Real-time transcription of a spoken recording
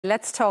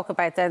Let's talk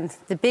about then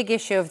the big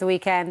issue of the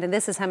weekend, and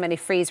this is how many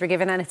frees were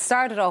given. And it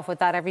started off with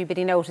that.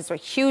 Everybody noticed there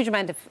were a huge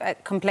amount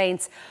of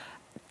complaints.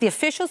 The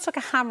officials took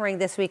a hammering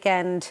this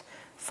weekend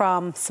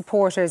from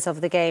supporters of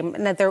the game.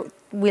 Now,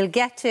 we'll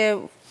get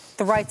to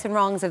the rights and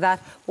wrongs of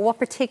that, but what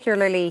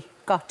particularly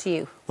got to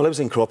you? Well, I was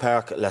in Croke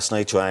Park last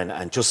night, Joanne,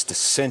 and just the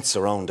sense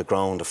around the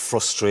ground, the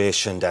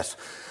frustration that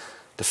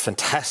the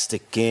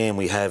fantastic game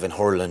we have in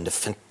hurling, the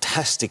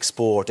fantastic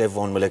sport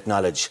everyone will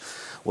acknowledge,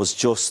 was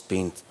just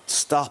being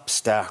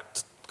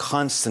stop-start,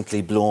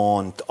 constantly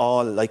blown,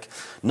 all like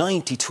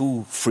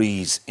 92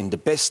 frees in the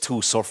best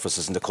two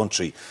surfaces in the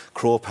country,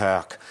 Croke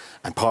Park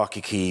and Páirc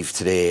Uí Chaoimh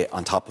today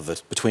on top of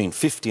it, between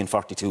 50 and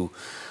 42.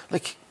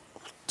 Like,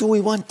 do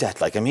we want that?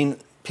 Like, I mean,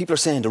 people are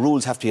saying the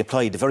rules have to be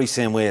applied the very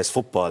same way as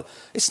football.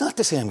 It's not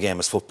the same game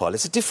as football.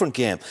 It's a different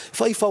game.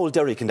 If I foul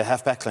Derek in the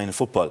half-back line in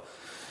football,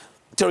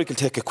 Derek will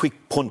take a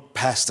quick punt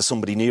pass to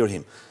somebody near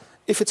him.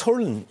 If it's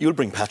hurling, you'll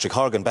bring Patrick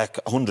Horgan back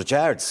 100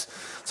 yards.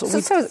 So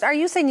are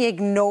you saying you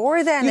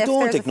ignore then? You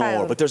don't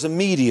ignore, but there's a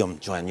medium,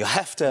 Joanne. You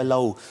have to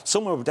allow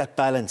somewhere with that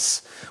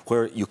balance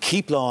where you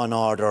keep law and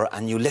order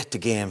and you let the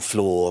game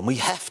flow. And we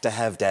have to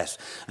have that.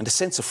 And the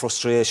sense of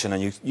frustration.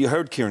 And you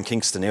heard Kieran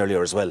Kingston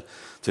earlier as well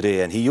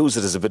today, and he used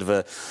it as a bit of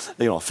a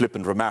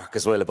flippant remark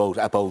as well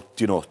about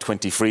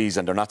 20 frees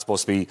and they're not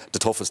supposed to be the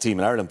toughest team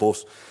in Ireland.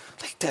 But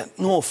like that,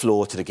 no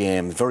flow to the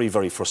game. Very,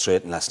 very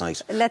frustrating last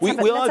night.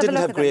 We all didn't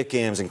have great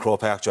games in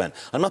Croke Park, Joanne.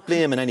 I'm not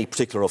blaming any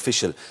particular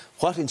official.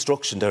 What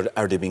instruction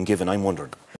are they being given, I'm wondering?